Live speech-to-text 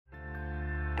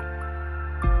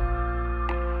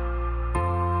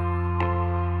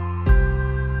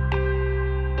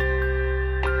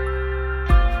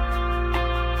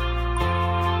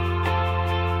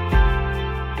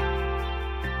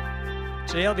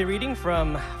Today I'll be reading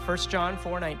from 1 John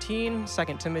 4:19,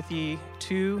 2 Timothy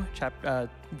 2,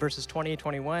 verses 20 and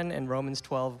 21, and Romans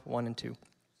 12, 1 and 2. You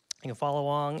can follow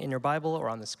along in your Bible or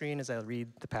on the screen as I read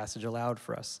the passage aloud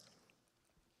for us.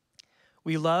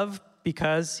 We love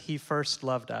because he first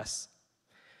loved us.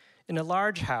 In a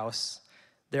large house,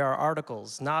 there are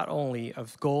articles not only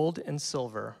of gold and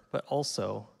silver, but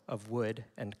also of wood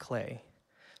and clay.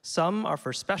 Some are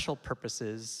for special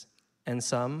purposes, and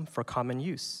some for common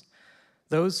use.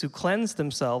 Those who cleanse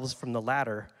themselves from the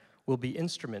latter will be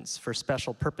instruments for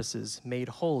special purposes, made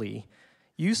holy,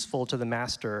 useful to the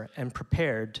master, and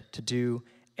prepared to do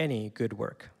any good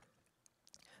work.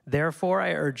 Therefore,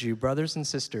 I urge you, brothers and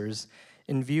sisters,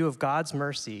 in view of God's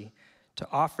mercy, to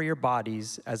offer your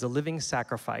bodies as a living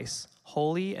sacrifice,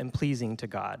 holy and pleasing to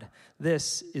God.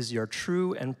 This is your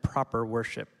true and proper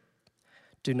worship.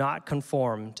 Do not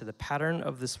conform to the pattern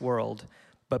of this world,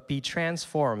 but be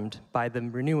transformed by the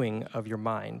renewing of your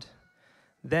mind.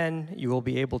 Then you will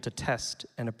be able to test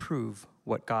and approve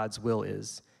what God's will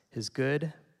is, his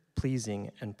good, pleasing,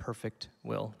 and perfect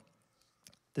will.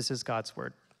 This is God's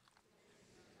word.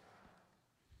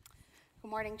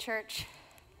 Good morning, church.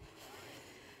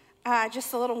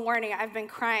 Just a little warning, I've been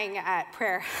crying at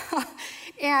prayer.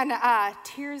 And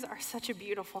tears are such a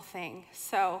beautiful thing.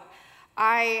 So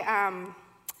I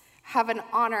have an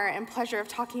honor and pleasure of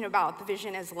talking about the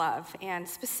vision as love. And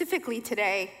specifically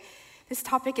today, this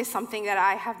topic is something that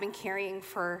I have been carrying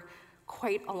for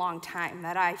quite a long time,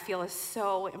 that I feel is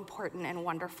so important and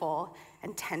wonderful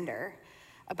and tender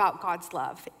about God's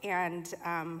love. And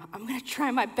I'm gonna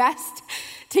try my best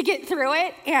to get through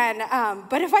it. And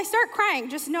but if I start crying,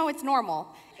 just know it's normal.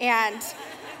 And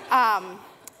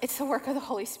it's the work of the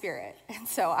Holy Spirit. And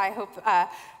so I hope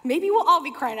maybe we'll all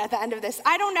be crying at the end of this.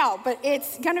 I don't know, but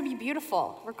it's gonna be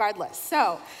beautiful regardless.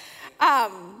 So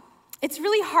it's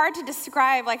really hard to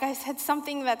describe, like I said,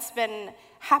 something that's been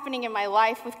happening in my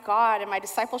life with God and my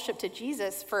discipleship to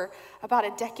Jesus for about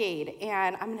a decade.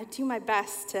 And I'm gonna do my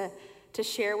best to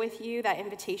share with you that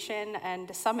invitation and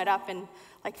to sum it up in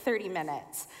like 30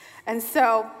 minutes. And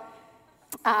so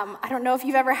I don't know if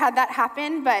you've ever had that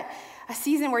happen, but a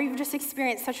season where you've just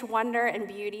experienced such wonder and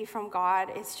beauty from God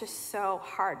is just so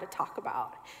hard to talk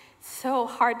about, so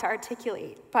hard to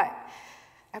articulate, but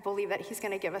I believe that he's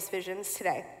gonna give us visions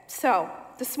today. So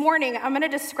this morning, I'm gonna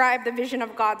describe the vision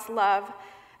of God's love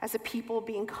as a people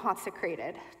being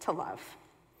consecrated to love.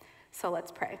 So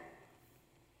let's pray.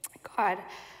 God,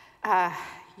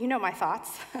 you know my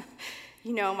thoughts,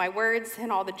 you know my words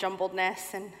and all the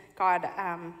jumbledness, and God,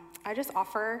 I just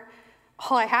offer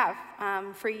all I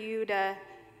have for you to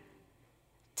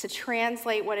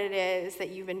translate what it is that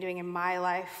you've been doing in my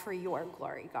life for your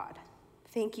glory, God.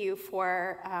 Thank you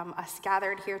for us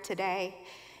gathered here today,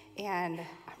 and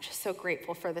I'm just so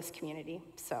grateful for this community.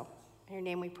 So in your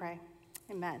name we pray,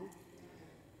 amen.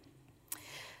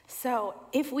 So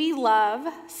if we love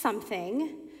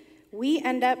something, we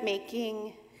end up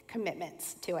making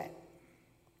commitments to it.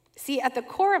 See, at the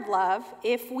core of love,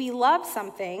 if we love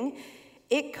something,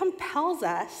 it compels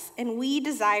us and we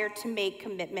desire to make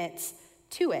commitments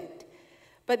to it.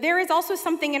 But there is also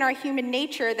something in our human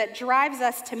nature that drives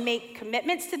us to make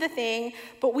commitments to the thing,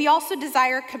 but we also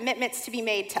desire commitments to be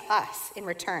made to us in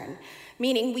return,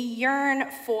 meaning we yearn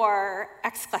for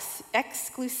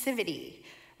exclusivity,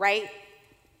 right?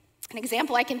 An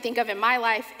example I can think of in my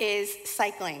life is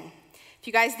cycling. If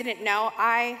you guys didn't know,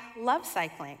 I love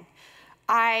cycling.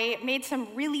 I made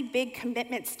some really big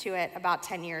commitments to it about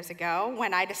 10 years ago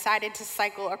when I decided to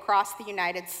cycle across the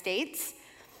United States.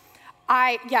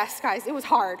 Yes, guys, it was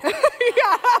hard.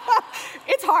 Yeah,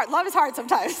 it's hard. Love is hard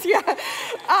sometimes, yeah.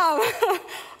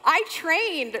 I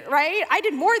trained, right? I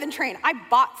did more than train. I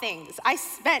bought things. I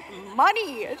spent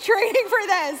money training for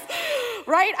this,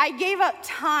 right? I gave up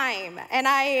time,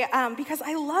 and because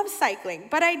I love cycling,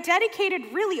 but I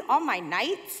dedicated really all my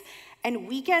nights and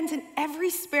weekends and every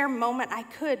spare moment I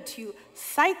could to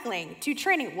cycling, to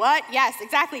training. What? Yes,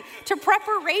 exactly. To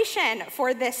preparation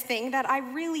for this thing that I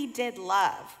really did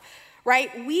love,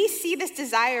 right? We see this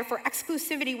desire for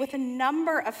exclusivity with a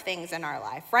number of things in our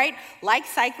life, right? Like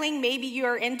cycling, maybe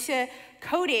you're into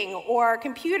coding or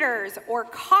computers or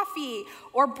coffee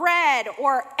or bread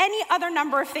or any other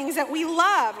number of things that we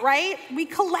love, right? We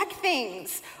collect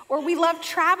things or we love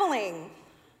traveling.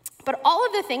 But all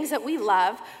of the things that we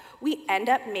love, we end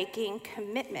up making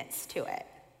commitments to it,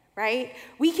 right?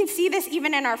 We can see this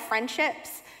even in our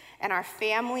friendships and our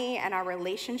family and our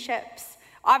relationships.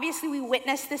 Obviously, we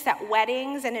witness this at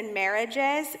weddings and in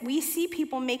marriages. We see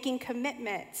people making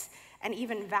commitments and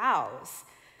even vows.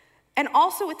 And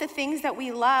also with the things that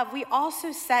we love, we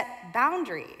also set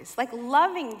boundaries, like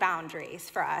loving boundaries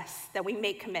for us that we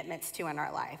make commitments to in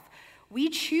our life. We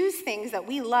choose things that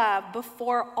we love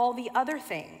before all the other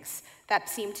things that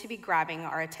seem to be grabbing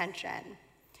our attention.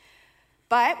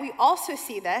 But we also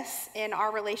see this in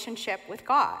our relationship with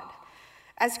God.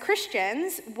 As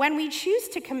Christians, when we choose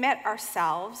to commit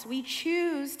ourselves, we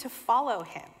choose to follow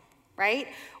him, right?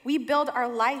 We build our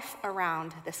life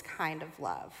around this kind of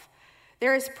love.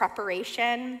 There is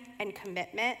preparation and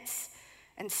commitments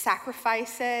and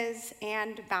sacrifices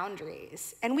and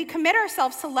boundaries. And we commit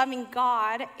ourselves to loving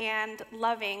God and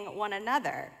loving one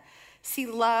another. See,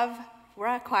 love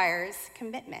requires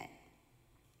commitment.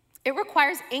 It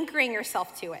requires anchoring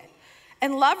yourself to it.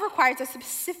 And love requires a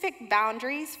specific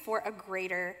boundaries for a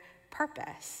greater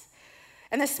purpose.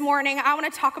 And this morning, I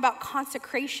want to talk about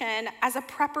consecration as a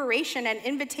preparation and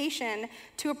invitation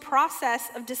to a process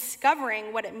of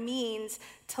discovering what it means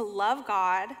to love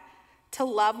God, to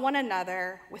love one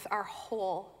another with our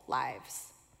whole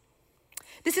lives.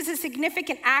 This is a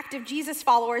significant act of Jesus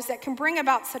followers that can bring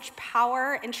about such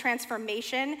power and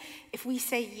transformation if we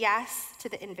say yes to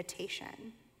the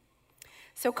invitation.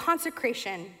 So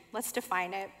consecration, let's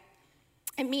define it.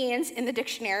 It means, in the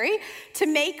dictionary, to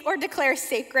make or declare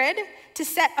sacred, to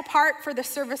set apart for the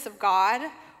service of God,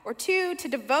 or two, to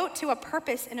devote to a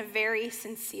purpose in a very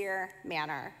sincere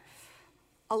manner.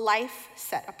 A life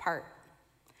set apart.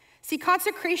 See,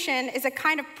 consecration is a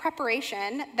kind of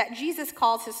preparation that Jesus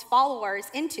calls his followers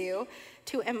into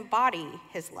to embody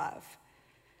his love.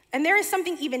 And there is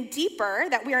something even deeper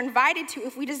that we are invited to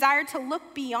if we desire to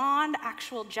look beyond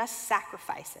actual just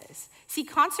sacrifices. See,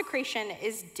 consecration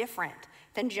is different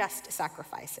than just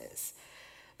sacrifices.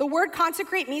 The word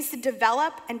consecrate means to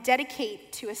develop and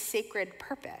dedicate to a sacred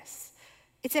purpose.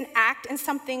 It's an act and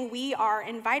something we are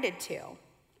invited to.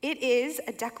 It is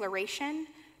a declaration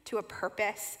to a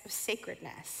purpose of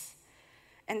sacredness.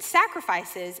 And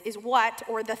sacrifices is what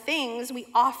or the things we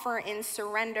offer in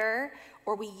surrender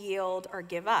or we yield or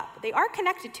give up. They are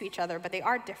connected to each other, but they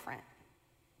are different.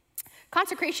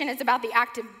 Consecration is about the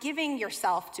act of giving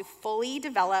yourself to fully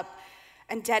develop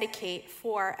and dedicate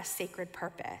for a sacred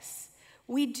purpose.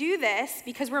 We do this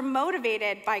because we're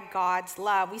motivated by God's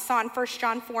love. We saw in 1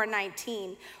 John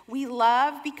 4:19, we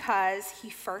love because he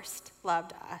first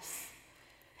loved us.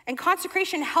 And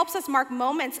consecration helps us mark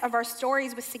moments of our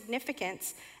stories with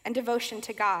significance and devotion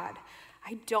to God.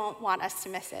 I don't want us to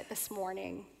miss it this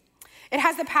morning. It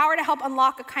has the power to help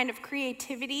unlock a kind of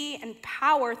creativity and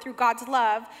power through God's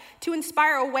love to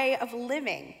inspire a way of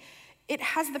living. It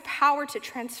has the power to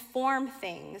transform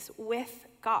things with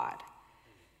God.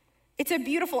 It's a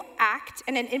beautiful act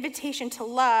and an invitation to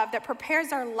love that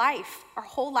prepares our life, our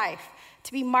whole life,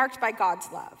 to be marked by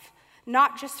God's love.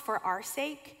 Not just for our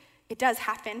sake, it does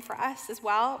happen for us as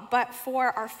well, but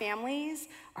for our families,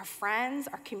 our friends,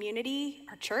 our community,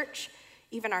 our church,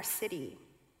 even our city.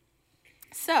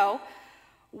 So,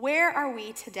 where are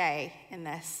we today in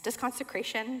this? Does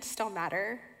consecration still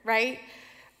matter, right?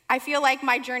 I feel like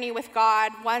my journey with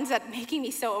God, ones that making me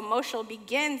so emotional,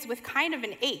 begins with kind of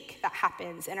an ache that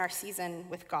happens in our season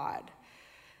with God.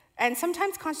 And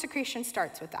sometimes consecration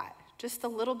starts with that, just a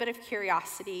little bit of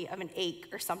curiosity of an ache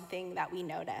or something that we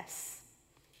notice.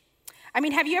 I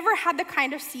mean, have you ever had the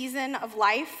kind of season of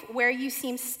life where you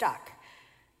seem stuck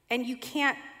and you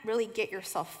can't really get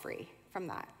yourself free from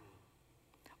that?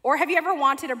 Or have you ever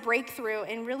wanted a breakthrough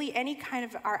in really any kind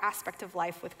of our aspect of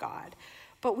life with God?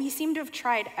 But we seem to have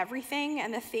tried everything,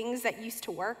 and the things that used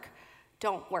to work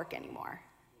don't work anymore.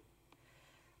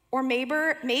 Or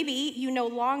maybe you no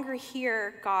longer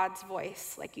hear God's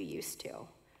voice like you used to,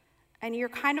 and you're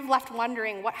kind of left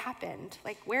wondering what happened.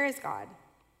 Like, where is God?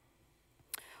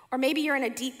 Or maybe you're in a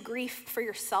deep grief for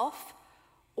yourself,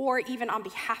 or even on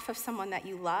behalf of someone that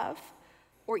you love,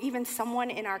 or even someone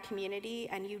in our community,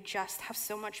 and you just have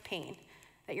so much pain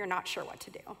that you're not sure what to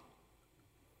do.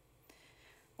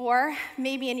 Or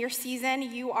maybe in your season,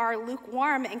 you are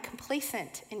lukewarm and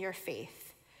complacent in your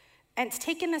faith. And it's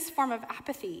taken this form of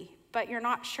apathy, but you're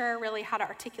not sure really how to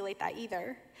articulate that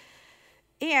either.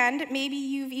 And maybe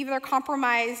you've either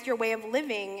compromised your way of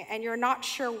living and you're not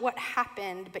sure what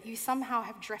happened, but you somehow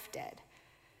have drifted.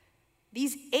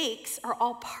 These aches are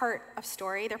all part of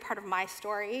story. They're part of my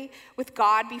story with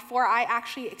God before I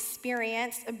actually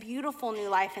experienced a beautiful new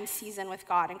life and season with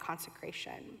God in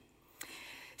consecration.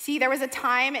 See, there was a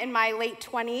time in my late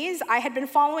 20s, I had been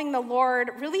following the Lord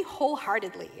really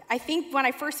wholeheartedly. I think when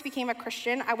I first became a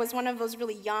Christian, I was one of those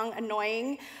really young,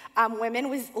 annoying women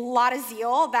with a lot of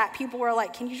zeal that people were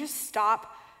like, can you just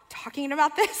stop talking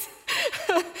about this?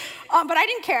 But I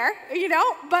didn't care,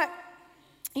 But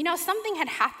something had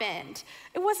happened.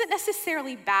 It wasn't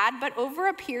necessarily bad, but over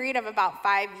a period of about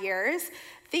 5 years,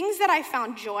 things that I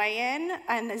found joy in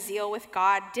and the zeal with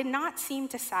God did not seem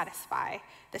to satisfy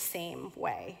the same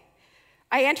way.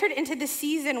 I entered into this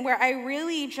season where I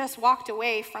really just walked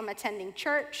away from attending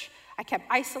church. I kept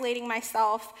isolating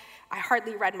myself. I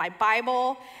hardly read my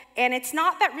Bible. And it's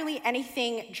not that really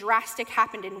anything drastic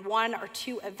happened in 1 or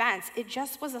 2 events. It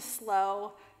just was a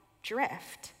slow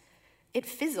drift. It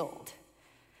fizzled.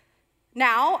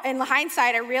 Now, in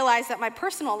hindsight, I realized that my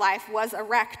personal life was a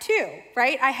wreck too,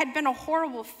 right? I had been a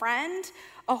horrible friend,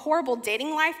 a horrible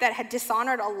dating life that had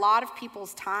dishonored a lot of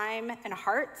people's time and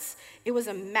hearts. It was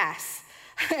a mess.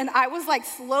 And I was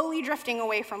slowly drifting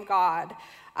away from God.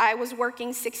 I was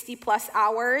working 60 plus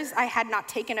hours. I had not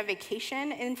taken a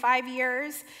vacation in 5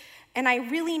 years. And I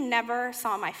really never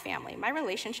saw my family. My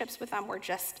relationships with them were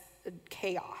just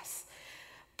chaos.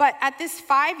 But at this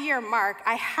 5-year mark,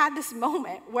 I had this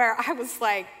moment where I was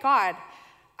like, God,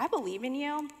 I believe in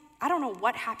you. I don't know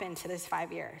what happened to this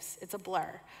 5 years. It's a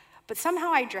blur. But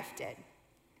somehow I drifted.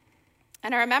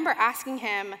 And I remember asking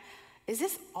him, is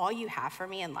this all you have for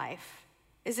me in life?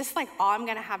 Is this all I'm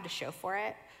gonna have to show for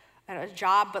it? A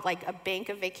job, but a bank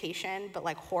of vacation, but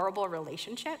horrible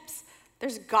relationships?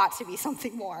 There's got to be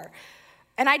something more.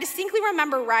 And I distinctly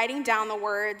remember writing down the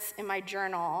words in my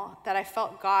journal that I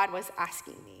felt God was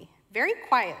asking me. Very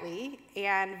quietly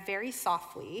and very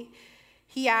softly,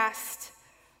 he asked,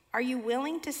 are you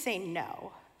willing to say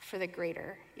no for the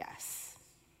greater yes?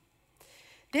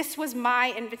 This was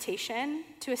my invitation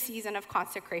to a season of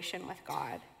consecration with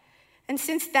God. And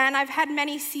since then, I've had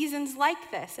many seasons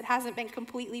like this. It hasn't been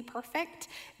completely perfect,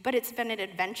 but it's been an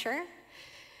adventure.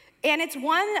 And it's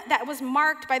one that was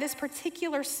marked by this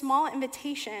particular small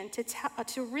invitation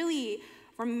to really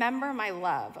remember my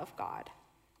love of God.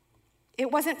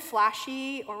 It wasn't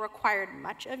flashy or required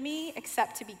much of me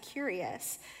except to be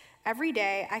curious. Every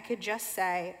day I could just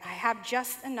say, I have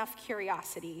just enough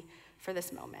curiosity for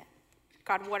this moment.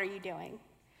 God, what are you doing?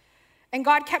 And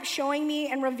God kept showing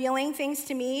me and revealing things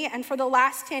to me. And for the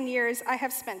last 10 years, I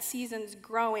have spent seasons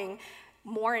growing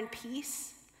more in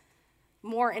peace,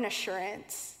 more in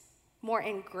assurance, more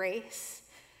in grace.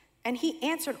 And he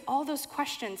answered all those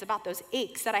questions about those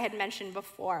aches that I had mentioned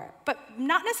before, but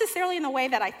not necessarily in the way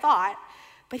that I thought,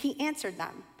 but he answered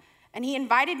them. And he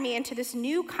invited me into this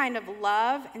new kind of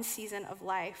love and season of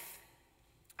life.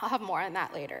 I'll have more on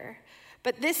that later.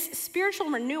 But this spiritual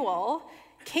renewal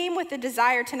came with the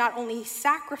desire to not only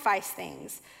sacrifice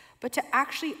things, but to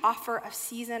actually offer a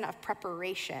season of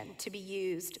preparation to be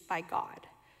used by God.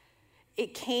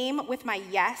 It came with my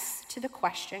yes to the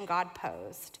question God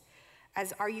posed,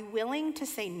 as are you willing to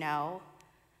say no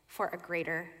for a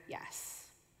greater yes?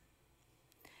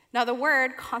 Now the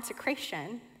word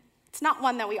consecration, it's not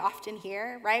one that we often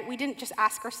hear, right? We didn't just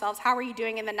ask ourselves, how are you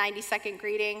doing in the 90-second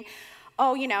greeting?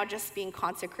 Oh, just being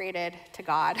consecrated to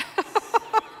God.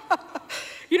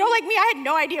 Like me, I had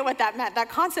no idea what that meant, that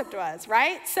concept was,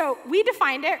 right? So we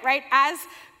defined it, right, as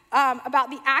about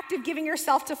the act of giving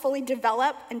yourself to fully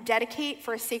develop and dedicate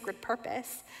for a sacred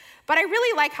purpose. But I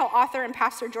really like how author and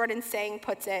Pastor Jordan Saying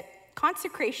puts it.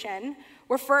 Consecration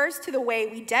refers to the way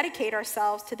we dedicate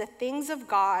ourselves to the things of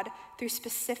God through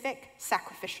specific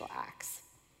sacrificial acts.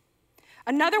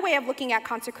 Another way of looking at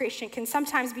consecration can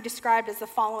sometimes be described as the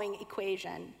following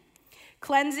equation: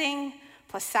 cleansing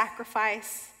plus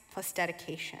sacrifice plus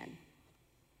dedication.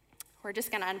 We're just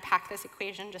going to unpack this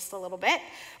equation just a little bit.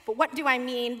 But what do I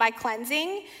mean by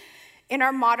cleansing? In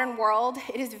our modern world,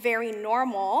 it is very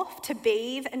normal to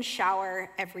bathe and shower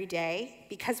every day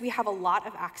because we have a lot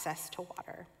of access to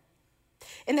water.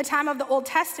 In the time of the Old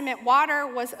Testament, water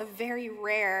was a very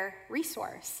rare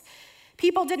resource.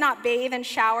 People did not bathe and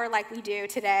shower like we do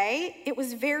today. It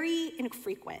was very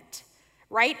infrequent,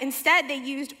 right? Instead, they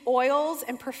used oils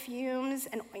and perfumes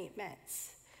and ointments.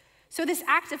 So this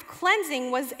act of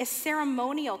cleansing was a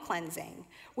ceremonial cleansing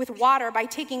with water by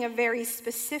taking a very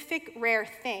specific, rare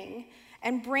thing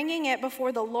and bringing it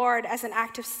before the Lord as an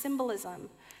act of symbolism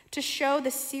to show the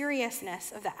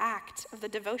seriousness of the act of the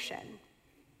devotion.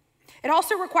 It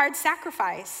also required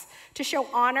sacrifice to show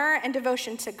honor and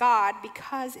devotion to God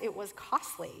because it was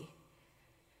costly.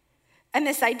 And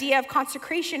this idea of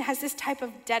consecration has this type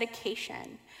of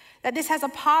dedication, that this has a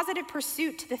positive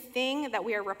pursuit to the thing that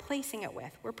we are replacing it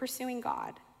with. We're pursuing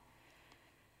God.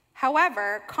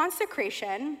 However,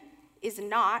 consecration is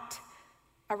not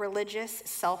a religious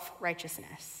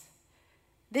self-righteousness.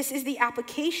 This is the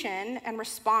application and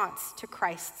response to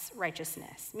Christ's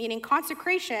righteousness, meaning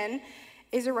consecration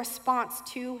is a response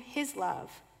to his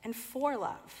love and for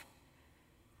love.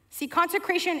 See,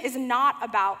 consecration is not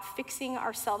about fixing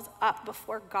ourselves up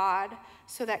before God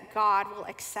so that God will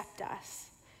accept us.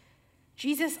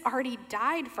 Jesus already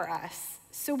died for us,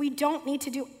 so we don't need to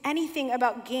do anything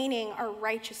about gaining our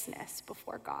righteousness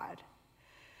before God.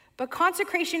 But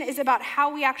consecration is about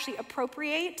how we actually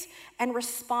appropriate and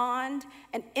respond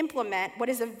and implement what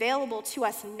is available to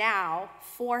us now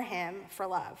for him for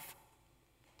love.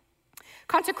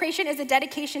 Consecration is a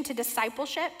dedication to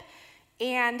discipleship,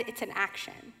 and it's an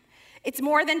action. It's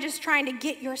more than just trying to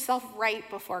get yourself right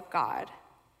before God.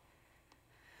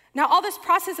 Now, all this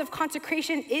process of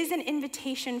consecration is an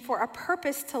invitation for a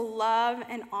purpose to love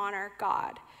and honor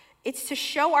God. It's to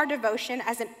show our devotion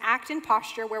as an act and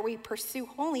posture where we pursue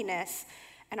holiness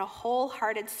and a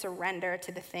wholehearted surrender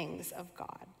to the things of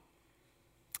God.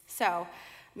 So,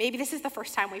 maybe this is the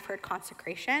first time we've heard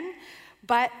consecration,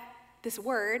 but this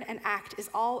word and act is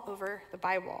all over the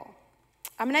Bible.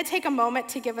 I'm going to take a moment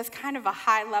to give us kind of a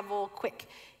high-level, quick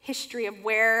history of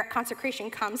where consecration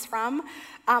comes from.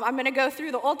 I'm going to go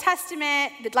through the Old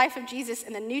Testament, the life of Jesus,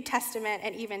 and the New Testament,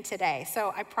 and even today.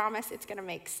 So I promise it's going to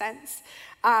make sense.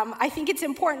 I think it's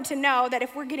important to know that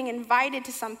if we're getting invited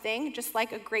to something, just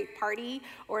like a great party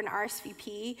or an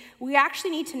RSVP, we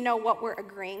actually need to know what we're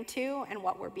agreeing to and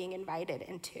what we're being invited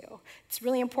into. It's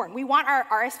really important. We want our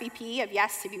RSVP of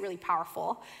yes to be really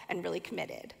powerful and really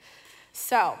committed.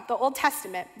 So, the Old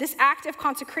Testament, this act of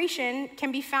consecration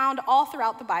can be found all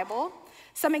throughout the Bible.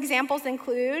 Some examples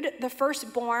include the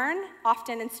firstborn,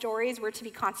 often in stories, were to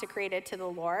be consecrated to the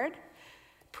Lord.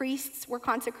 Priests were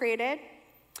consecrated.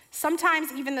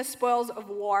 Sometimes even the spoils of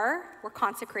war were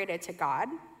consecrated to God.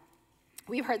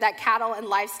 We've heard that cattle and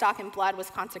livestock and blood was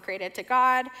consecrated to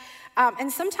God. And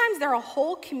sometimes there are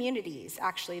whole communities,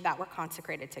 actually, that were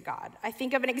consecrated to God. I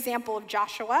think of an example of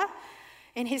Joshua.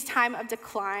 In his time of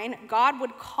decline, God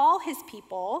would call his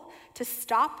people to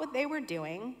stop what they were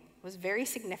doing. It was very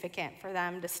significant for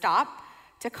them to stop,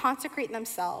 to consecrate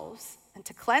themselves, and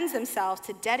to cleanse themselves,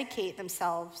 to dedicate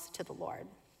themselves to the Lord.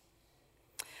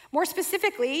 More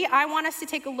specifically, I want us to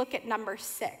take a look at number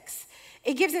 6.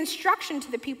 It gives instruction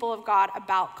to the people of God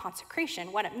about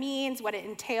consecration, what it means, what it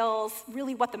entails,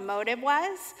 really what the motive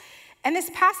was. And this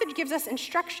passage gives us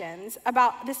instructions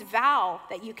about this vow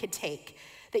that you could take,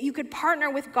 that you could partner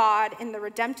with God in the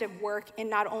redemptive work in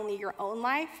not only your own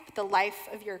life, but the life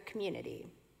of your community.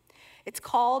 It's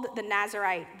called the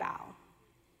Nazirite vow.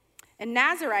 And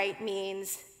Nazirite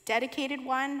means dedicated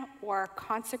one or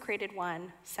consecrated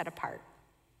one set apart.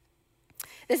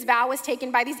 This vow was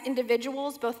taken by these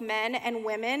individuals, both men and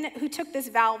women, who took this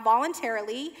vow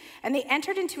voluntarily, and they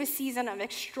entered into a season of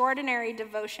extraordinary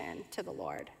devotion to the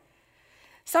Lord.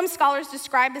 Some scholars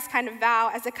describe this kind of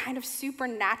vow as a kind of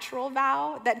supernatural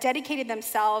vow that dedicated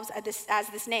themselves as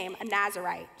this name, a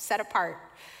Nazirite, set apart.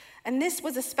 And this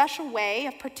was a special way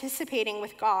of participating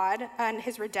with God and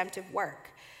his redemptive work.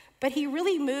 But he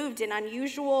really moved in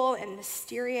unusual and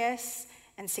mysterious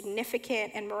and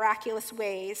significant and miraculous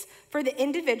ways for the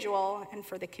individual and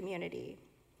for the community.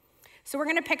 So we're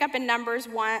going to pick up in number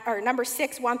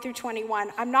 6, 1 through 21.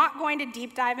 I'm not going to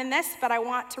deep dive in this, but I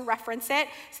want to reference it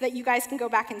so that you guys can go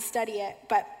back and study it.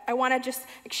 But I want to just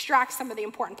extract some of the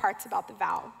important parts about the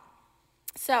vow.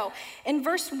 So in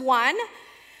verse 1,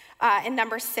 in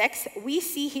number 6, we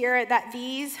see here that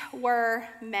these were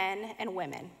men and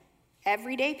women,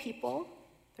 everyday people.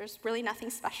 There's really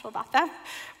nothing special about them,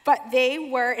 but they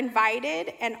were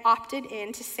invited and opted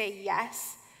in to say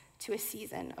yes to a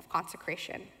season of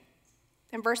consecration.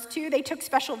 In verse 2, they took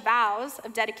special vows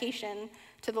of dedication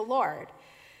to the Lord.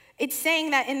 It's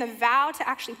saying that in the vow to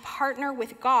actually partner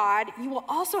with God, you will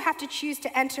also have to choose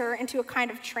to enter into a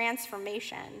kind of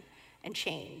transformation and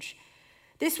change.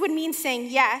 This would mean saying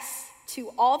yes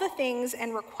to all the things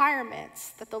and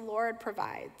requirements that the Lord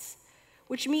provides,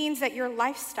 which means that your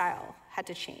lifestyle had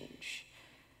to change.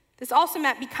 This also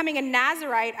meant becoming a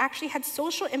Nazirite actually had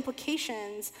social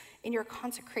implications in your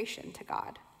consecration to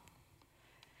God.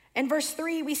 In verse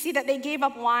 3, we see that they gave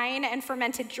up wine and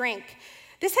fermented drink.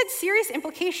 This had serious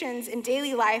implications in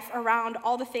daily life around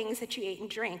all the things that you ate and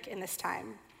drank in this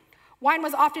time. Wine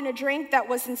was often a drink that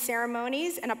was in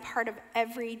ceremonies and a part of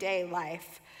everyday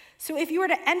life. So if you were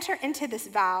to enter into this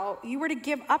vow, you were to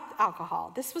give up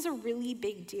alcohol. This was a really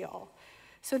big deal.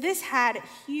 So this had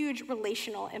huge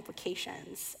relational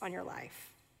implications on your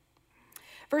life.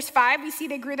 Verse 5, we see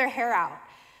they grew their hair out.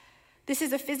 This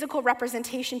is a physical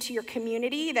representation to your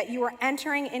community that you are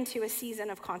entering into a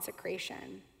season of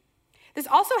consecration. This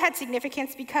also had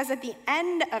significance because at the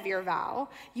end of your vow,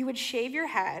 you would shave your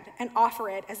head and offer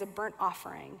it as a burnt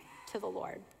offering to the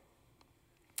Lord.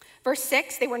 Verse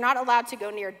 6, they were not allowed to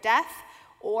go near death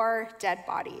or dead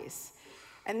bodies.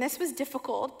 And this was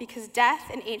difficult because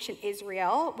death in ancient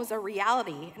Israel was a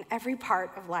reality in every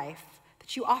part of life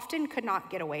that you often could not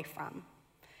get away from.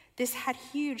 This had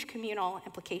huge communal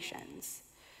implications.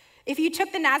 If you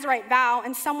took the Nazirite vow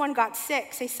and someone got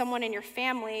sick, say someone in your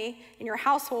family, in your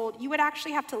household, you would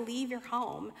actually have to leave your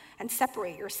home and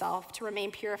separate yourself to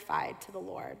remain purified to the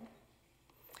Lord.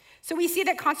 So we see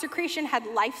that consecration had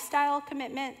lifestyle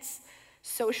commitments,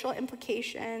 social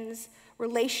implications,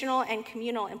 relational and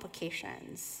communal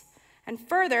implications. And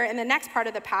further, in the next part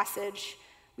of the passage,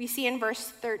 we see in verse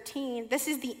 13, this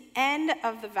is the end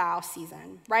of the vow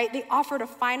season, right? They offered a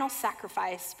final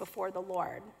sacrifice before the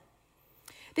Lord.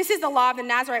 This is the law of the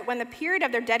Nazirite. When the period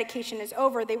of their dedication is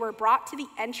over, they were brought to the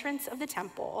entrance of the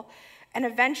temple, and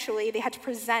eventually they had to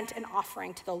present an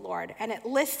offering to the Lord. And it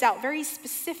lists out very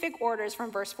specific orders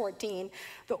from verse 14,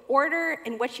 the order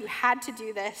in which you had to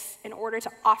do this in order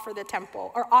to offer the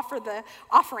temple, or offer the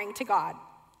offering to God.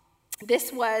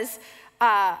 This was,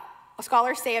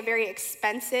 scholars say, a very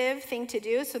expensive thing to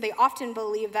do, so they often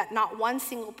believe that not one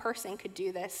single person could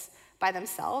do this by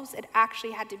themselves. It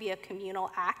actually had to be a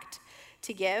communal act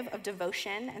to give of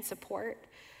devotion and support.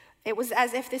 It was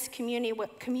as if this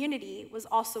community was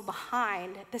also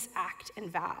behind this act and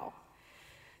vow.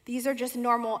 These are just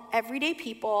normal, everyday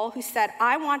people who said,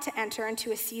 I want to enter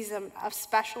into a season of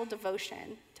special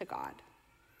devotion to God.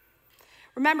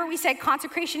 Remember, we said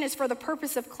consecration is for the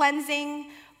purpose of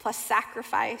cleansing, plus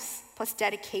sacrifice, plus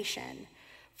dedication,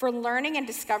 for learning and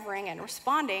discovering and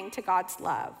responding to God's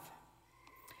love.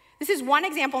 This is one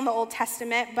example in the Old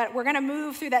Testament, but we're going to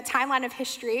move through that timeline of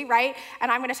history, right? And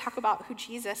I'm going to talk about who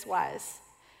Jesus was.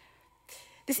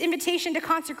 This invitation to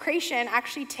consecration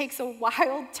actually takes a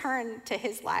wild turn to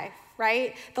his life,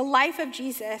 right? The life of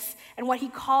Jesus and what he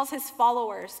calls his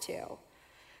followers to.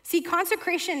 See,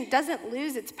 consecration doesn't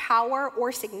lose its power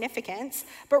or significance,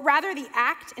 but rather the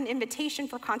act and invitation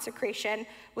for consecration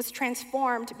was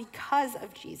transformed because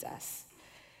of Jesus.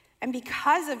 And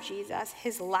because of Jesus,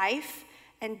 his life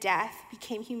and death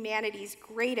became humanity's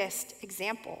greatest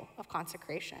example of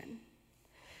consecration.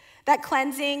 That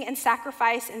cleansing and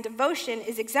sacrifice and devotion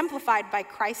is exemplified by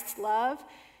Christ's love,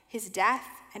 his death,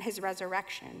 and his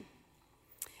resurrection.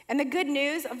 And the good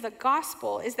news of the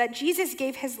gospel is that Jesus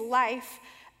gave his life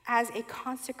as a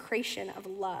consecration of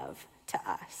love to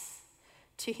us,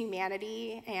 to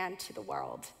humanity, and to the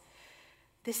world.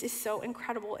 This is so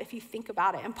incredible if you think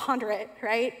about it and ponder it,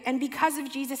 right? And because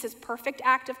of Jesus' perfect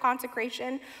act of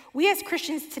consecration, we as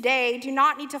Christians today do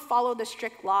not need to follow the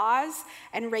strict laws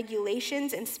and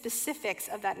regulations and specifics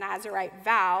of that Nazirite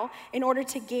vow in order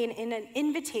to gain an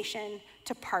invitation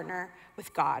to partner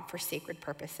with God for sacred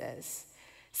purposes.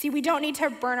 See, we don't need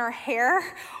to burn our hair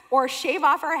or shave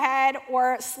off our head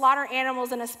or slaughter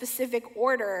animals in a specific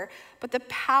order, but the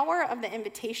power of the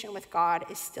invitation with God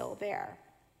is still there.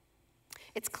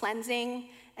 It's cleansing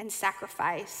and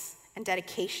sacrifice and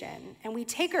dedication. And we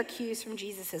take our cues from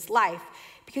Jesus' life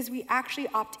because we actually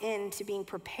opt in to being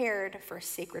prepared for a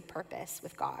sacred purpose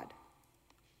with God.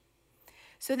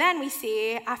 So then we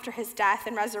see, after his death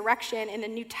and resurrection in the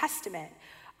New Testament,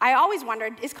 I always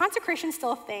wondered, is consecration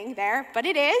still a thing there? But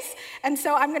it is. And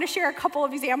so I'm going to share a couple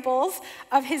of examples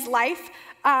of his life.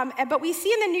 But we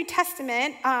see in the New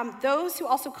Testament, those who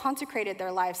also consecrated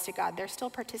their lives to God, they're still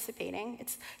participating.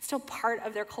 It's still part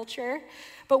of their culture.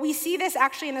 But we see this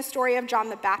actually in the story of John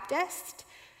the Baptist.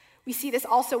 We see this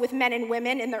also with men and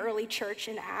women in the early church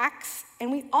in Acts.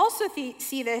 And we also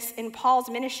see this in Paul's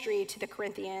ministry to the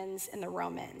Corinthians and the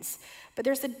Romans. But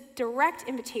there's a direct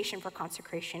invitation for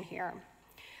consecration here.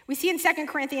 We see in 2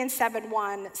 Corinthians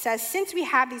 7:1 says, since we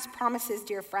have these promises,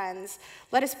 dear friends,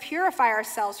 let us purify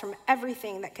ourselves from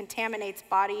everything that contaminates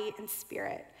body and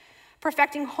spirit,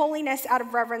 perfecting holiness out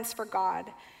of reverence for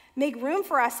God. Make room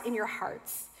for us in your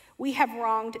hearts. We have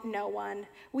wronged no one,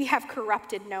 we have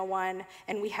corrupted no one,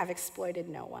 and we have exploited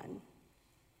no one.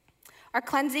 Our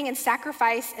cleansing and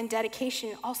sacrifice and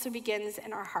dedication also begins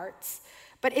in our hearts,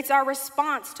 but it's our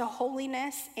response to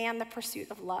holiness and the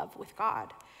pursuit of love with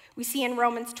God. We see in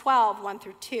Romans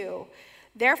 12:1-2,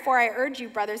 therefore I urge you,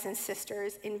 brothers and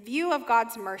sisters, in view of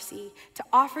God's mercy, to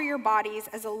offer your bodies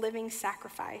as a living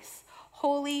sacrifice,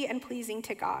 holy and pleasing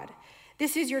to God.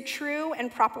 This is your true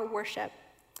and proper worship.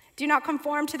 Do not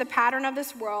conform to the pattern of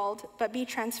this world, but be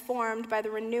transformed by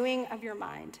the renewing of your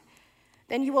mind.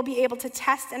 Then you will be able to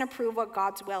test and approve what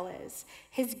God's will is,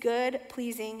 his good,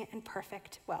 pleasing, and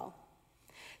perfect will.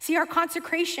 See, our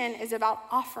consecration is about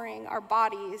offering our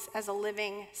bodies as a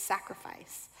living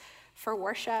sacrifice for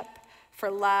worship,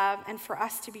 for love, and for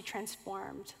us to be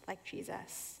transformed like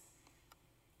Jesus.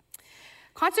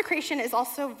 Consecration is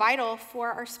also vital for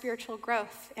our spiritual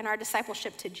growth and our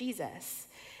discipleship to Jesus.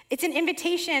 It's an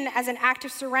invitation as an act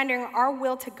of surrendering our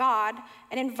will to God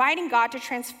and inviting God to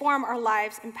transform our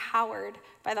lives empowered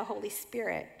by the Holy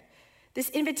Spirit. This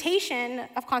invitation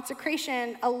of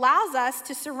consecration allows us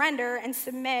to surrender and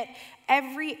submit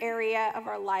every area of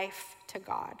our life to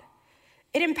God.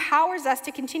 It empowers us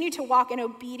to continue to walk in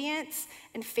obedience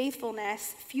and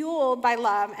faithfulness, fueled by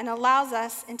love, and allows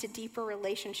us into deeper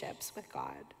relationships with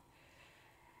God.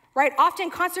 Right?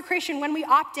 Often consecration, when we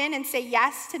opt in and say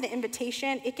yes to the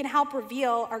invitation, it can help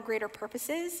reveal our greater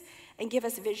purposes and give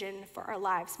us vision for our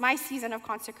lives. My season of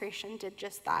consecration did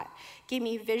just that. Gave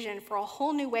me vision for a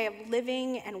whole new way of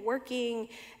living and working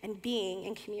and being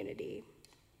in community.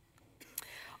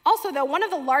 Also, though, one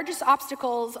of the largest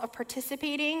obstacles of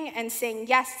participating and saying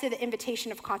yes to the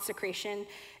invitation of consecration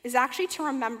is actually to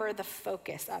remember the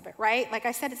focus of it, right? Like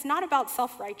I said, it's not about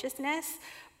self-righteousness,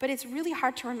 but it's really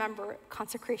hard to remember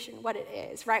consecration, what it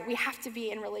is, right? We have to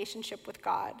be in relationship with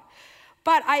God.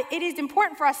 But it is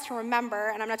important for us to remember,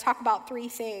 and I'm going to talk about 3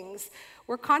 things.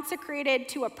 We're consecrated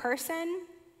to a person,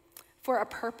 for a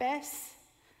purpose,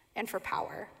 and for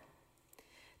power.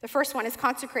 The first one is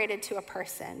consecrated to a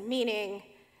person, meaning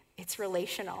it's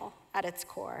relational at its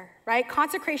core, right?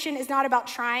 Consecration is not about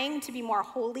trying to be more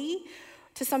holy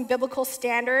to some biblical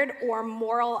standard or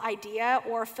moral idea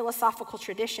or philosophical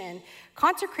tradition.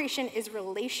 Consecration is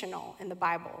relational in the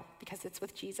Bible because it's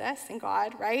with Jesus and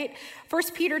God, right?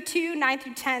 1 Peter 2,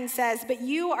 9-10 says, "But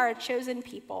you are a chosen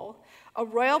people, a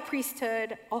royal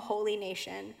priesthood, a holy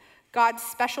nation, God's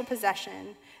special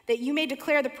possession, that you may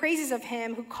declare the praises of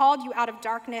him who called you out of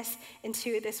darkness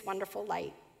into this wonderful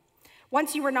light.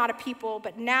 Once you were not a people,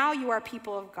 but now you are a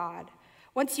people of God.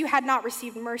 Once you had not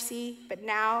received mercy, but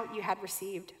now you had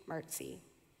received mercy."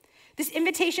 This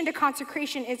invitation to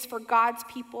consecration is for God's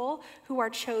people who are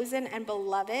chosen and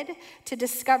beloved to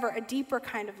discover a deeper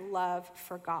kind of love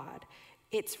for God.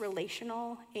 It's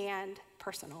relational and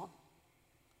personal.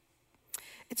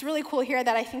 It's really cool here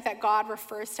that I think that God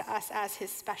refers to us as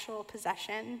his special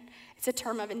possession. It's a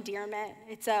term of endearment.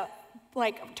 It's a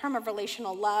term of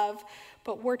relational love,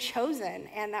 but we're chosen,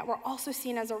 and that we're also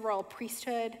seen as a royal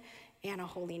priesthood and a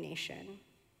holy nation.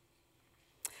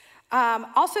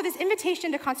 Also, this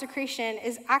invitation to consecration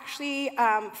is actually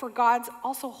for God's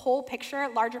also whole picture,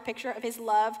 larger picture of his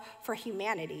love for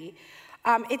humanity.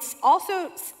 It's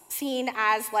also seen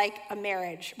as like a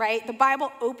marriage, right? The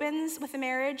Bible opens with a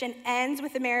marriage and ends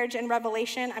with a marriage in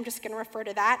Revelation. I'm just going to refer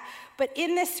to that. But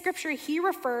in this scripture, he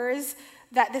refers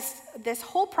that this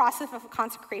whole process of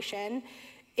consecration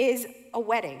is a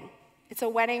wedding. It's a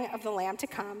wedding of the Lamb to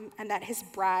come, and that his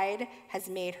bride has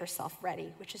made herself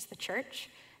ready, which is the church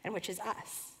and which is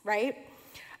us, right?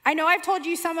 I know I've told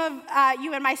you, some of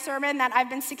you in my sermon, that I've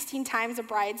been 16 times a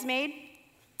bridesmaid.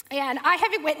 And I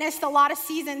have witnessed a lot of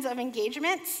seasons of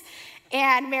engagements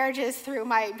and marriages through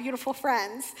my beautiful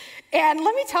friends. And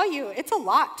let me tell you, it's a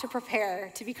lot to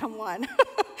prepare to become one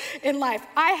in life.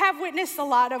 I have witnessed a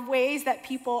lot of ways that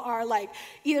people are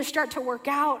either start to work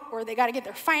out, or they got to get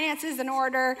their finances in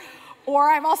order.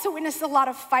 Or I've also witnessed a lot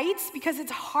of fights because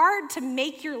it's hard to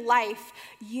make your life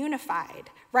unified,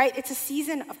 right? It's a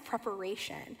season of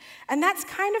preparation. And that's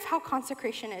kind of how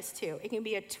consecration is too. It can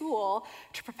be a tool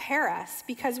to prepare us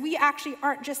because we actually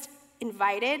aren't just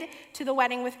invited to the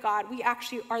wedding with God. We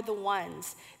actually are the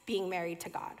ones being married to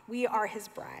God. We are his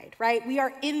bride, right? We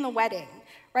are in the wedding,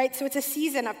 right? So it's a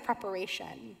season of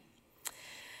preparation.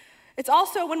 It's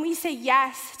also when we say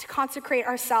yes to consecrate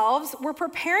ourselves, we're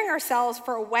preparing ourselves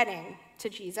for a wedding to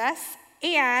Jesus.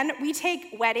 And we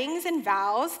take weddings and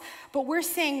vows, but we're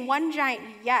saying one giant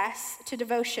yes to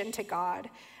devotion to God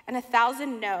and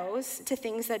 1,000 no's to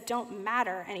things that don't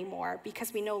matter anymore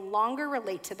because we no longer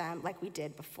relate to them like we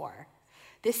did before.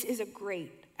 This is a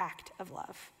great act of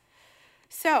love.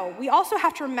 So we also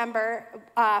have to remember,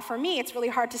 for me, it's really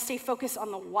hard to stay focused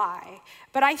on the why.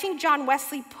 But I think John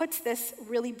Wesley puts this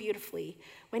really beautifully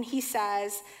when he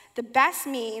says, the best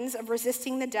means of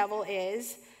resisting the devil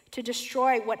is to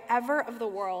destroy whatever of the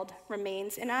world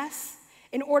remains in us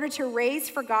in order to raise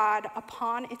for God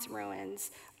upon its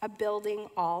ruins a building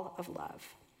all of love.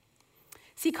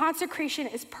 See, consecration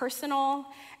is personal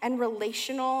and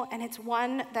relational, and it's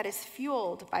one that is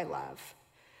fueled by love.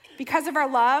 Because of our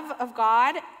love of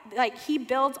God, he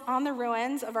builds on the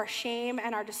ruins of our shame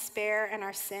and our despair and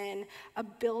our sin, a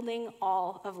building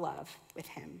all of love with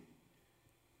him.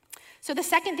 So the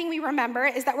second thing we remember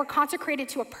is that we're consecrated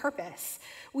to a purpose.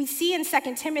 We see in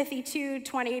 2 Timothy 2,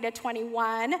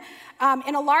 20-21,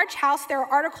 in a large house there are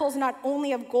articles not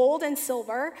only of gold and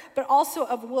silver, but also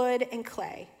of wood and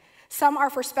clay. Some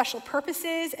are for special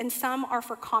purposes and some are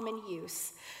for common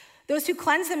use. Those who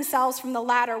cleanse themselves from the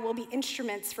latter will be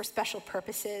instruments for special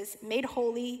purposes, made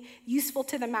holy, useful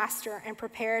to the master, and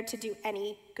prepared to do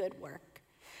any good work.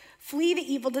 Flee the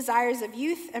evil desires of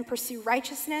youth and pursue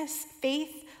righteousness,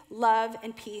 faith, love,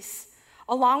 and peace,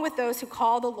 along with those who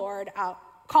call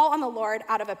on the Lord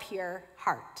out of a pure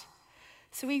heart.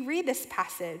 So we read this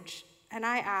passage, and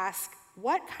I ask,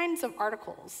 what kinds of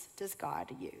articles does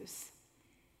God use?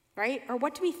 Right? Or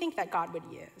what do we think that God would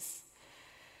use?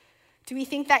 Do we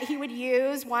think that he would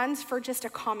use ones for just a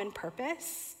common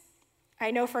purpose?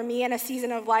 I know for me in a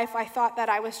season of life, I thought that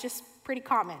I was just pretty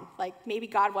common, like maybe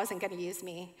God wasn't going to use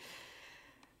me.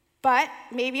 But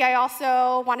maybe I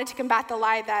also wanted to combat the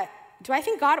lie that, do I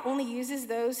think God only uses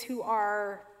those who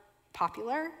are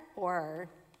popular or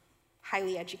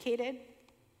highly educated,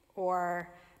 or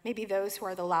maybe those who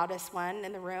are the loudest one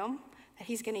in the room, that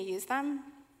he's going to use them?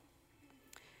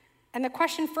 And the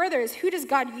question further is, who does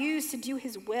God use to do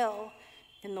his will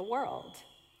in the world?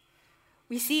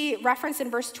 We see reference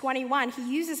in verse 21,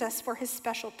 he uses us for his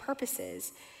special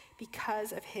purposes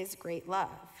because of his great love.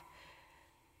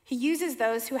 He uses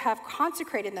those who have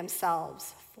consecrated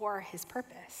themselves for his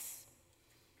purpose.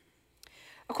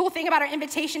 A cool thing about our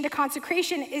invitation to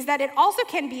consecration is that it also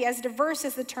can be as diverse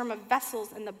as the term of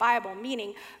vessels in the Bible,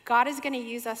 meaning God is going to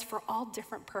use us for all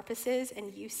different purposes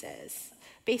and uses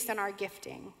based on our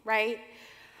gifting, right?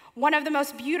 One of the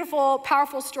most beautiful,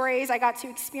 powerful stories I got to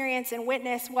experience and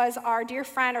witness was our dear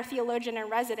friend, our theologian in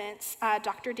residence,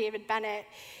 Dr. David Bennett.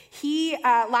 He,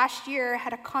 last year,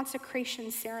 had a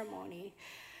consecration ceremony.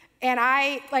 And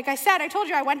I told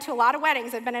you I went to a lot of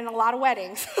weddings. I've been in a lot of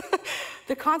weddings.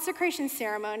 The consecration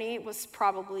ceremony was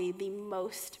probably the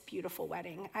most beautiful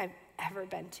wedding I've ever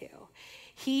been to.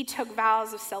 He took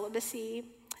vows of celibacy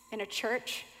in a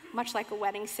church, much like a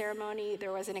wedding ceremony.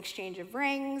 There was an exchange of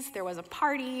rings, there was a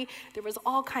party, there was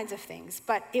all kinds of things,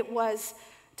 but it was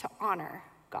to honor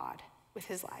God with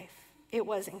his life. It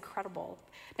was incredible.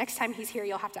 Next time he's here,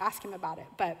 you'll have to ask him about it,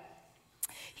 but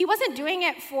he wasn't doing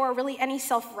it for really any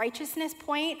self-righteousness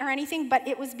point or anything, but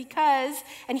it was because,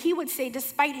 and he would say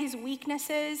despite his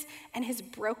weaknesses and his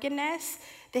brokenness,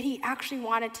 that he actually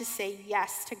wanted to say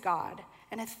yes to God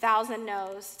and 1,000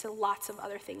 no's to lots of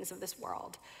other things of this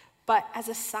world, but as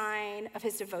a sign of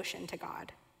his devotion to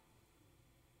God.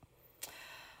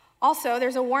 Also,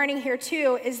 there's a warning here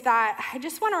too, is that I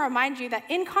just want to remind you that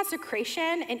in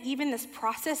consecration and even this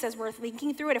process as we're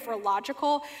thinking through it, if we're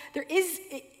logical,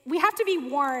 we have to be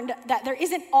warned that there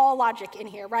isn't all logic in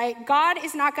here, right? God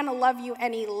is not going to love you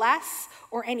any less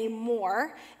or any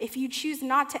more if you choose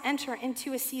not to enter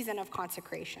into a season of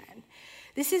consecration.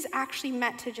 This is actually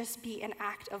meant to just be an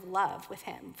act of love with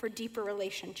him for deeper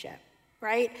relationship,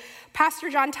 right?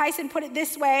 Pastor John Tyson put it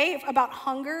this way about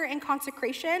hunger and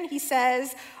consecration. He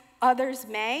says, others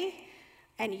may,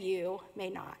 and you may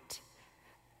not.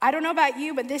 I don't know about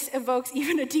you, but this evokes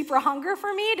even a deeper hunger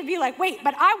for me to be like, wait,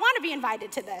 but I want to be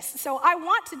invited to this, so I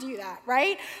want to do that,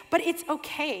 right? But it's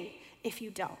okay if you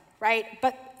don't, right?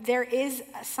 But there is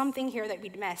something here that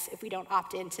we'd miss if we don't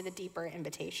opt into the deeper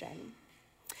invitation.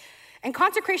 And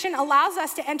consecration allows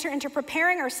us to enter into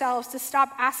preparing ourselves to stop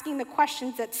asking the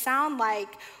questions that sound like,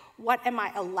 what am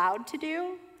I allowed to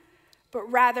do? But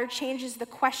rather changes the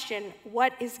question,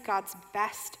 what is God's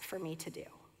best for me to do?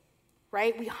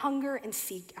 Right? We hunger and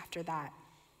seek after that.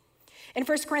 In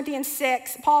 1 Corinthians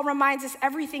 6, Paul reminds us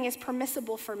everything is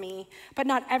permissible for me, but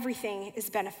not everything is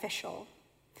beneficial.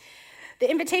 The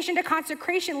invitation to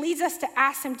consecration leads us to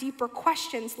ask some deeper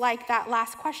questions like that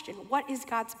last question. What is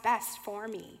God's best for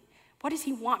me? What does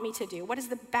he want me to do? What is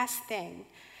the best thing?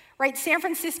 Right? San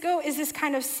Francisco is this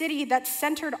kind of city that's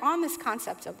centered on this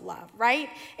concept of love, right?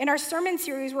 In our sermon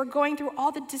series, we're going through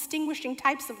all the distinguishing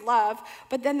types of love,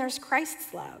 but then there's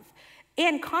Christ's love.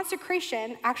 And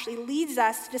consecration actually leads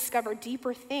us to discover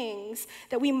deeper things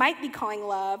that we might be calling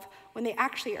love when they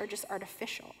actually are just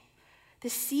artificial.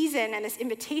 This season and this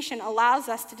invitation allows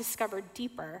us to discover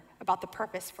deeper about the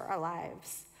purpose for our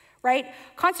lives, right?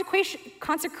 Consecration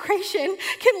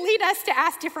can lead us to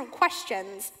ask different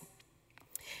questions.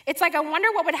 It's like, I wonder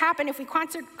what would happen if we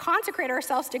consecrate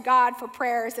ourselves to God for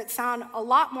prayers that sound a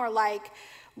lot more like,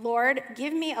 Lord,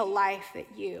 give me a life that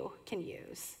you can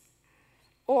use.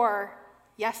 Or,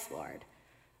 yes, Lord,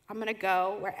 I'm going to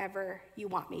go wherever you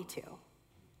want me to.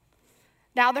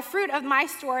 Now, the fruit of my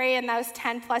story in those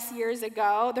 10 plus years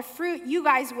ago, the fruit you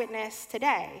guys witness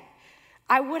today,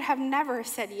 I would have never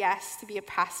said yes to be a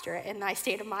pastor in my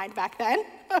state of mind back then.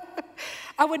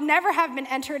 I would never have been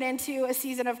entered into a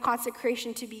season of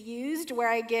consecration to be used where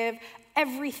I give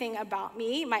everything about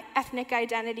me, my ethnic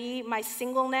identity, my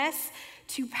singleness,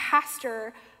 to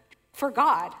pastor for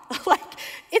God. Like,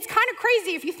 it's kind of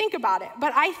crazy if you think about it,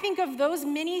 but I think of those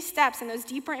many steps and those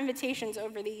deeper invitations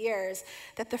over the years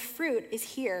that the fruit is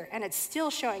here and it's still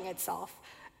showing itself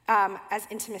as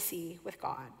intimacy with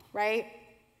God, right?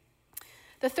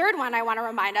 The third one I want to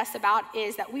remind us about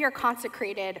is that we are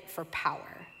consecrated for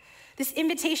power. This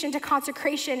invitation to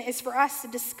consecration is for us to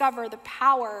discover the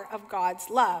power of God's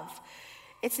love.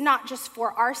 It's not just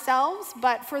for ourselves,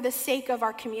 but for the sake of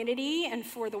our community and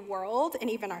for the world and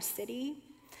even our city.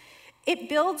 It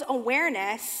builds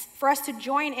awareness for us to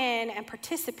join in and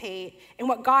participate in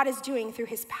what God is doing through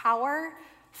his power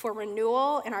for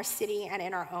renewal in our city and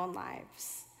in our own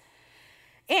lives.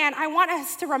 And I want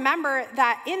us to remember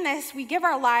that in this, we give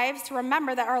our lives to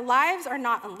remember that our lives are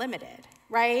not unlimited,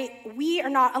 right? We are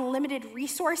not unlimited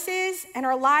resources, and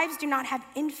our lives do not have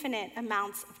infinite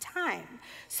amounts of time.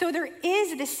 So there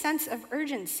is this sense of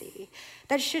urgency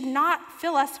that should not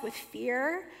fill us with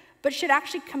fear, but should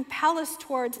actually compel us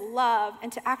towards love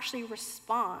and to actually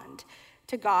respond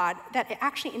to God, that it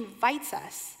actually invites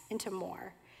us into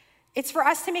more. It's for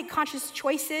us to make conscious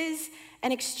choices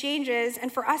and exchanges,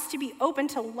 and for us to be open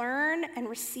to learn and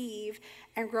receive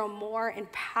and grow more in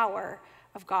power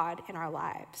of God in our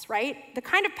lives, right? The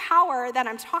kind of power that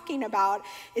I'm talking about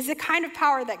is the kind of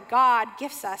power that God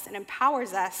gifts us and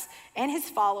empowers us and his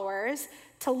followers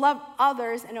to love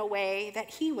others in a way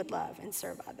that he would love and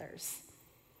serve others.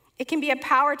 It can be a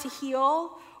power to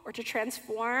heal or to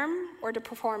transform or to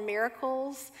perform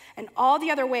miracles and all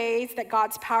the other ways that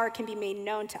God's power can be made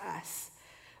known to us.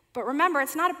 But remember,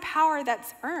 it's not a power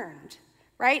that's earned,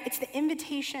 right? It's the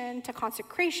invitation to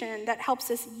consecration that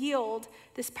helps us yield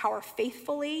this power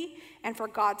faithfully and for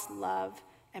God's love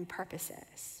and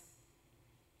purposes.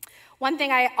 One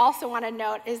thing I also want to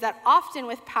note is that often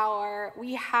with power,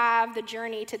 we have the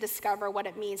journey to discover what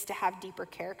it means to have deeper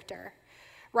character,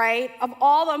 right? Of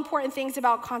all the important things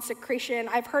about consecration,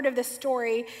 I've heard of this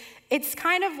story. It's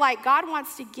kind of like God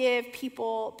wants to give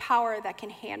people power that can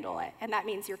handle it, and that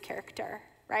means your character,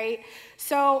 right?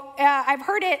 So I've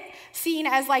heard it seen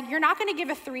as like, you're not going to give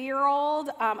a 3-year-old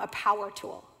a power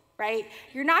tool, right?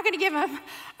 You're not going to give him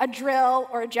a drill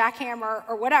or a jackhammer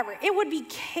or whatever. It would be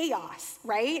chaos,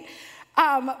 right?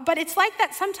 But it's like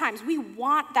that sometimes. We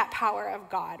want that power of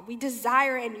God. We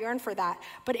desire and yearn for that.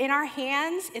 But in our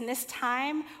hands, in this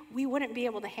time, we wouldn't be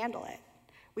able to handle it.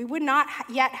 We would not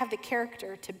yet have the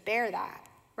character to bear that,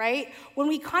 right? When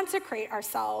we consecrate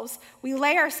ourselves, we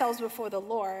lay ourselves before the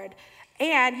Lord,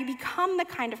 and you become the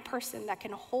kind of person that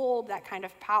can hold that kind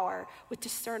of power with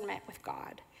discernment with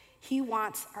God. He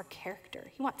wants our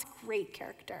character. He wants great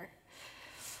character.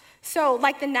 So,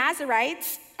 like the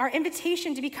Nazarites, our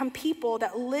invitation to become people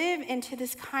that live into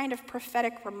this kind of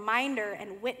prophetic reminder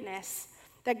and witness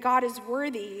that God is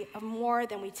worthy of more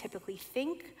than we typically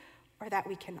think or that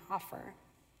we can offer.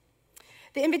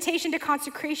 The invitation to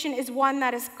consecration is one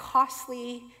that is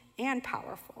costly and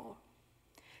powerful.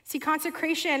 See,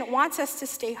 consecration wants us to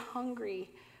stay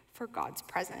hungry for God's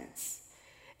presence.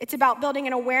 It's about building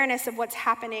an awareness of what's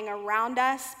happening around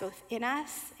us, both in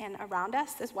us and around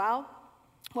us as well.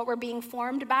 What we're being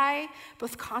formed by,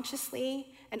 both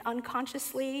consciously and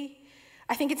unconsciously.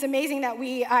 I think it's amazing that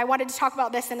I wanted to talk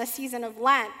about this in a season of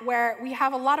Lent where we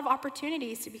have a lot of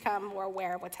opportunities to become more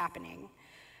aware of what's happening,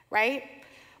 right?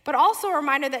 But also a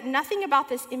reminder that nothing about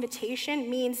this invitation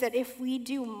means that if we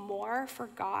do more for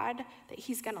God, that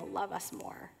he's gonna love us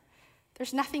more.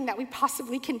 There's nothing that we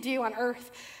possibly can do on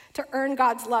earth to earn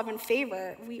God's love and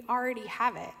favor. We already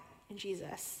have it in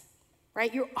Jesus,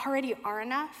 right? You already are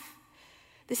enough.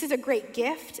 This is a great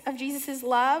gift of Jesus'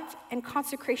 love, and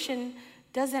consecration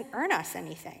doesn't earn us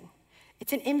anything.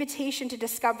 It's an invitation to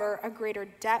discover a greater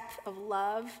depth of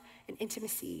love and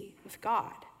intimacy with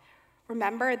God.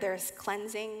 Remember, there's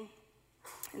cleansing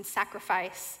and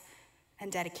sacrifice and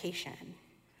dedication.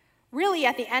 Really,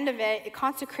 at the end of it,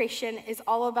 consecration is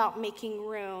all about making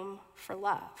room for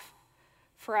love,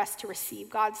 for us to receive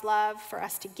God's love, for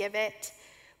us to give it.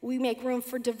 We make room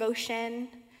for devotion,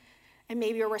 and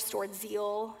maybe a restored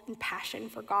zeal and passion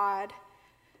for God.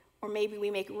 Or maybe we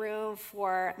make room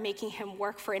for making him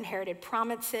work for inherited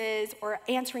promises or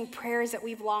answering prayers that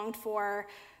we've longed for,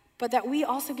 but that we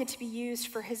also get to be used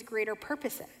for his greater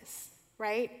purposes,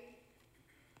 right?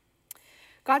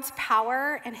 God's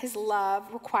power and his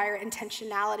love require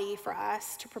intentionality for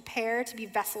us to prepare to be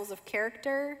vessels of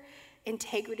character,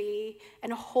 integrity,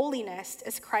 and holiness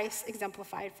as Christ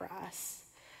exemplified for us.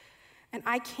 And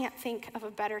I can't think of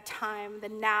a better time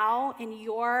than now in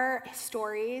your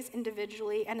stories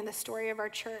individually and in the story of our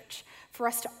church for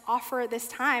us to offer this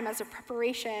time as a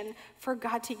preparation for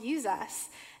God to use us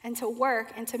and to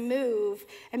work and to move.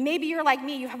 And maybe you're like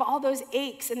me, you have all those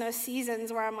aches in those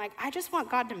seasons where I'm like, I just want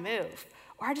God to move,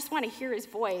 or I just want to hear his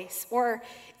voice, or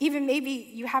even maybe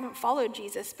you haven't followed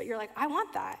Jesus, but you're like, I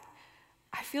want that.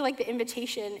 I feel like the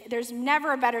invitation, there's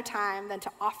never a better time than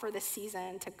to offer this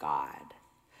season to God.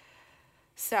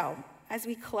 So, as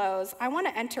we close, I want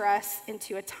to enter us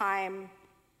into a time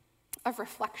of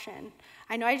reflection.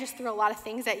 I know I just threw a lot of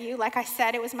things at you. Like I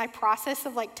said, it was my process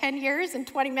of like 10 years and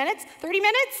 20 minutes, 30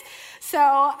 minutes.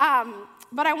 So,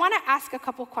 but I want to ask a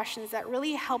couple questions that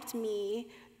really helped me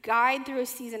guide through a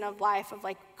season of life of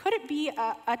like, could it be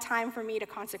a time for me to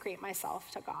consecrate myself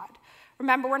to God?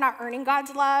 Remember, we're not earning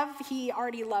God's love. He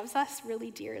already loves us really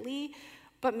dearly.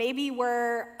 But maybe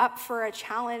we're up for a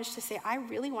challenge to say, I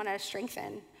really want to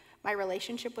strengthen my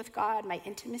relationship with God, my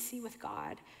intimacy with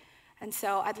God. And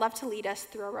so I'd love to lead us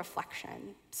through a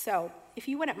reflection. So if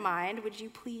you wouldn't mind, would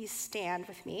you please stand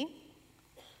with me?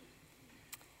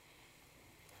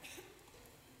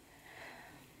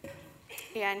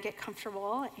 And get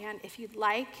comfortable. And if you'd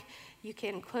like, you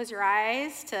can close your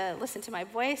eyes to listen to my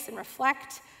voice and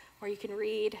reflect, or you can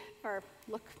read or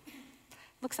look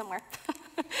somewhere.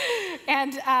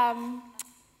 And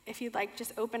if you'd like,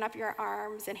 just open up your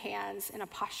arms and hands in a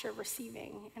posture of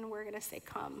receiving. And we're going to say,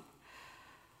 come,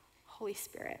 Holy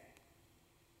Spirit.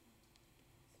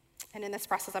 And in this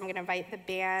process, I'm going to invite the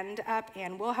band up,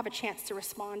 and we'll have a chance to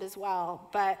respond as well.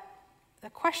 But the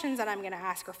questions that I'm going to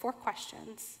ask are 4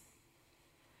 questions.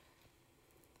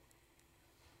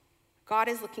 God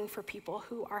is looking for people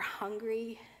who are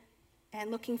hungry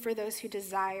and looking for those who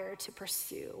desire to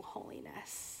pursue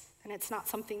holiness. And it's not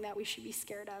something that we should be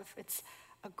scared of. It's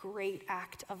a great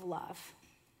act of love,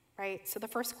 right? So the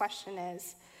first question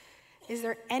is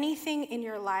there anything in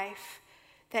your life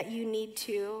that you need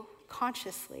to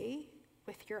consciously,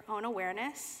 with your own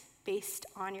awareness, based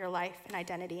on your life and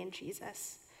identity in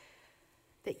Jesus,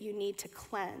 that you need to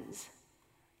cleanse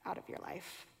out of your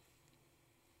life?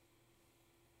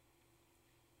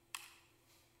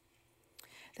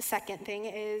 The second thing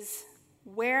is,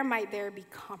 where might there be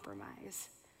compromise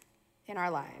in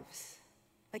our lives?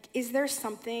 Like, is there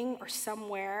something or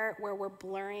somewhere where we're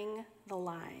blurring the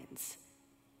lines?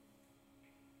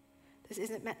 This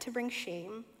isn't meant to bring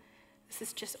shame. This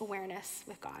is just awareness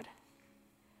with God.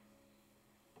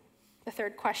 The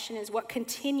third question is, what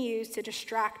continues to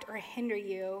distract or hinder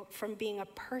you from being a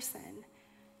person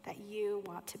that you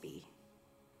want to be?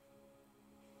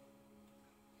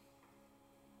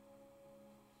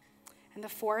 And the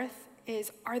fourth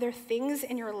is, are there things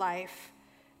in your life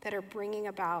that are bringing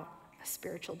about a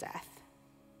spiritual death?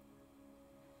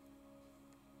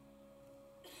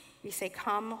 We say,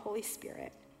 come, Holy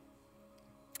Spirit.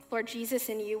 Lord Jesus,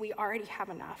 in you, we already have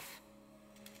enough.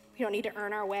 We don't need to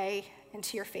earn our way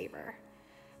into your favor.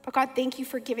 But God, thank you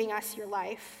for giving us your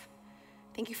life.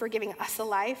 Thank you for giving us a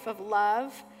life of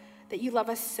love, that you love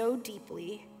us so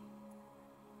deeply.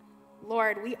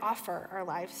 Lord, we offer our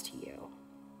lives to you.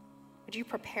 Would you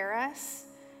prepare us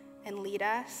and lead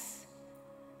us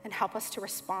and help us to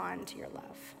respond to your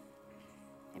love?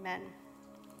 Amen.